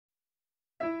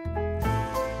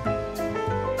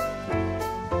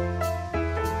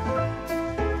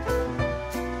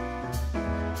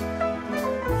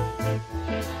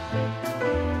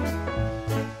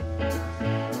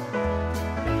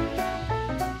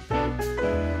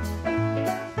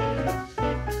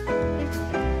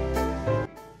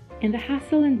In the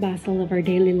hustle and bustle of our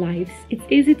daily lives, it's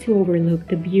easy to overlook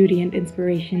the beauty and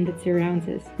inspiration that surrounds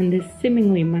us in these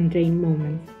seemingly mundane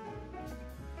moments.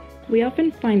 We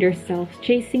often find ourselves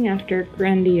chasing after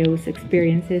grandiose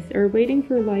experiences or waiting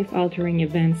for life-altering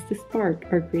events to spark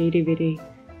our creativity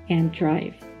and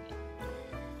drive.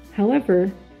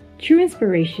 However, true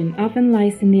inspiration often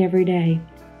lies in the everyday,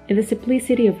 in the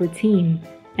simplicity of routine,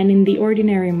 and in the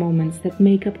ordinary moments that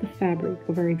make up the fabric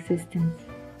of our existence.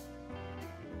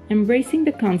 Embracing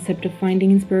the concept of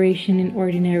finding inspiration in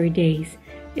ordinary days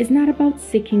is not about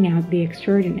seeking out the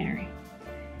extraordinary.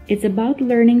 It's about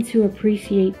learning to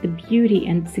appreciate the beauty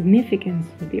and significance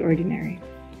of the ordinary.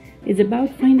 It's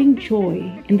about finding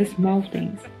joy in the small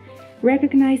things,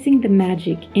 recognizing the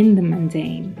magic in the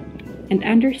mundane, and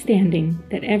understanding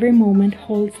that every moment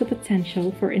holds the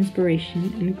potential for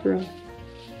inspiration and growth.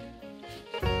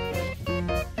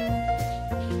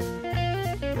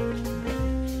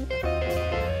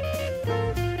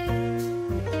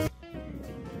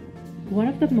 One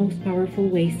of the most powerful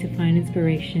ways to find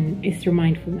inspiration is through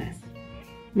mindfulness.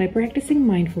 By practicing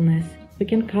mindfulness, we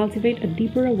can cultivate a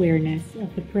deeper awareness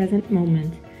of the present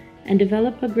moment and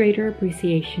develop a greater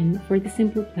appreciation for the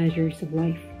simple pleasures of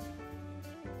life.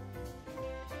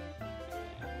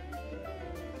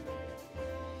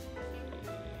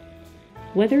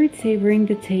 Whether it's savoring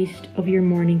the taste of your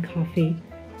morning coffee,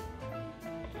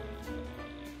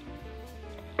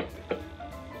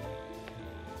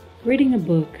 reading a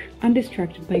book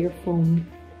undistracted by your phone,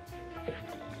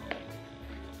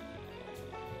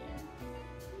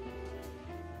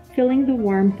 feeling the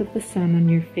warmth of the sun on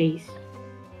your face,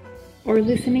 or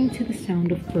listening to the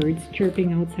sound of birds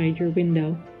chirping outside your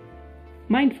window,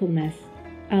 mindfulness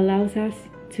allows us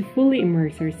to fully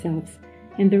immerse ourselves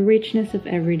in the richness of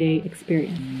everyday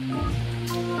experience.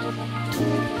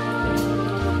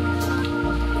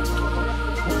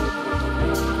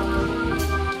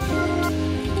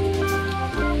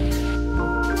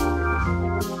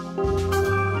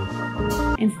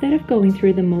 Instead of going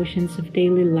through the motions of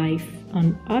daily life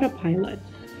on autopilot,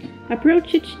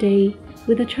 approach each day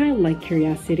with a childlike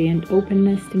curiosity and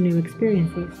openness to new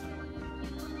experiences.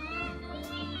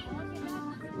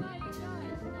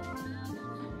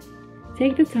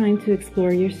 Take the time to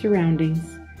explore your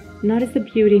surroundings, notice the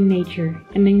beauty in nature,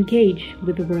 and engage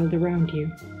with the world around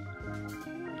you.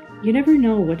 You never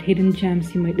know what hidden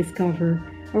gems you might discover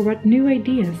or what new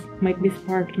ideas might be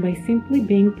sparked by simply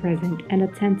being present and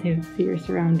attentive to your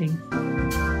surroundings.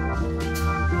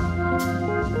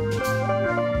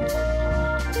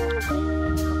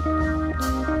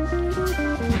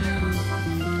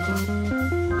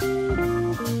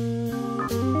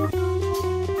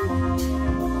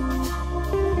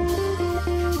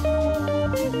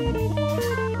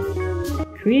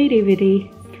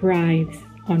 Creativity thrives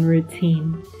on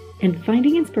routine, and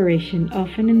finding inspiration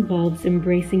often involves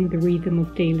embracing the rhythm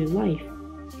of daily life.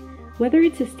 Whether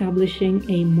it's establishing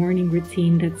a morning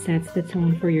routine that sets the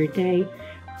tone for your day,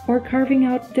 or carving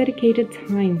out dedicated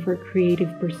time for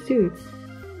creative pursuits,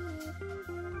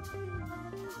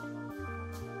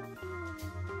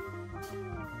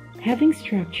 having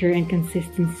structure and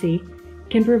consistency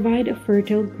can provide a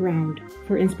fertile ground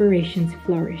for inspiration to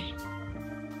flourish.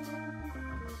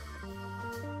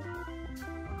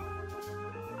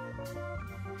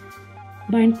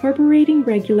 By incorporating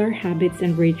regular habits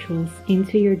and rituals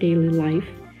into your daily life,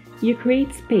 you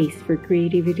create space for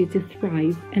creativity to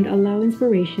thrive and allow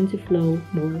inspiration to flow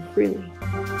more freely.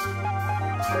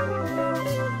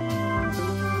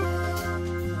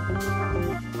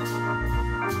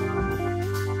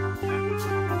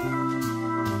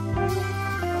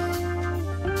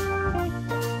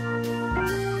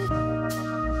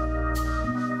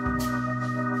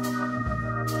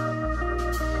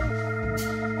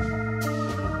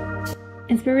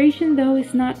 Inspiration, though,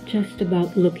 is not just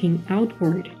about looking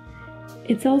outward.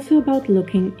 It's also about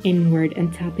looking inward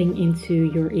and tapping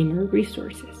into your inner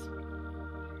resources.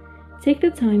 Take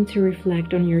the time to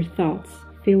reflect on your thoughts,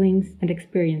 feelings, and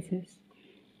experiences.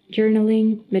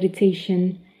 Journaling,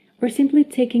 meditation, or simply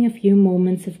taking a few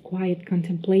moments of quiet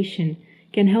contemplation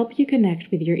can help you connect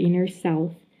with your inner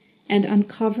self and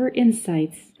uncover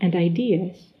insights and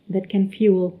ideas that can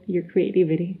fuel your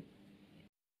creativity.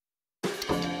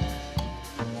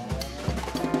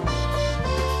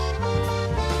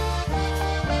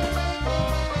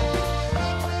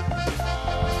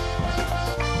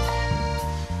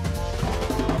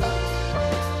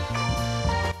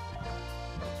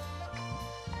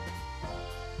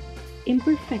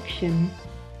 Imperfection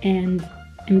and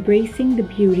embracing the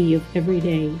beauty of every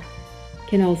day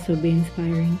can also be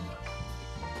inspiring.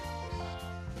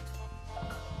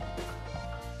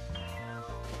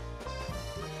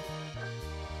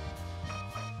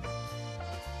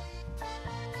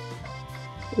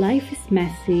 Life is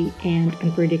messy and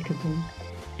unpredictable,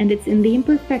 and it's in the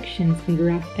imperfections and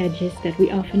rough edges that we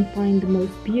often find the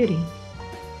most beauty.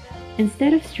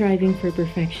 Instead of striving for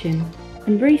perfection,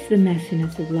 embrace the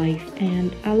messiness of life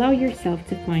and allow yourself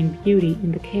to find beauty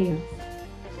in the chaos.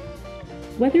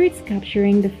 Whether it's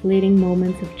capturing the fleeting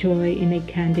moments of joy in a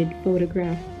candid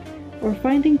photograph or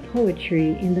finding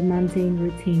poetry in the mundane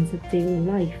routines of daily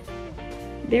life,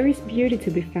 there is beauty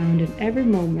to be found in every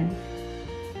moment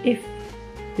if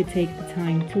we take the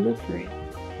time to look for it.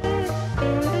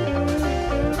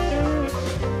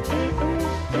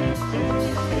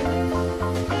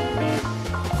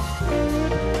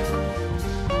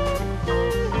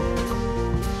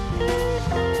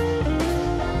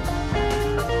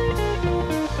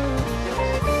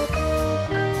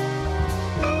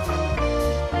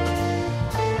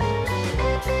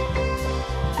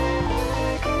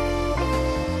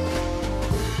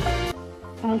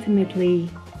 Ultimately,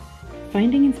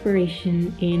 finding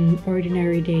inspiration in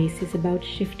ordinary days is about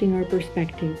shifting our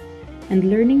perspective and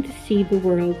learning to see the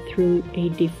world through a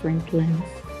different lens.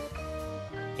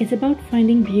 It's about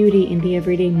finding beauty in the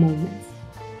everyday moments,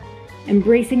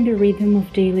 embracing the rhythm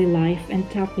of daily life and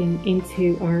tapping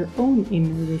into our own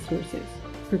inner resources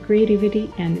for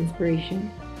creativity and inspiration.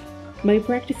 By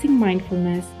practicing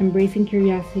mindfulness, embracing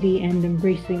curiosity, and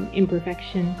embracing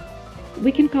imperfection,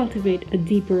 we can cultivate a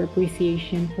deeper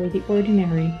appreciation for the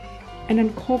ordinary and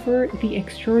uncover the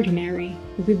extraordinary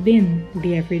within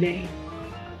the everyday.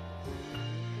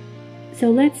 So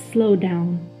let's slow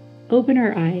down, open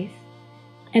our eyes,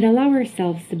 and allow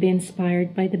ourselves to be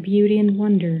inspired by the beauty and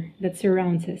wonder that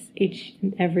surrounds us each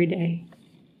and every day.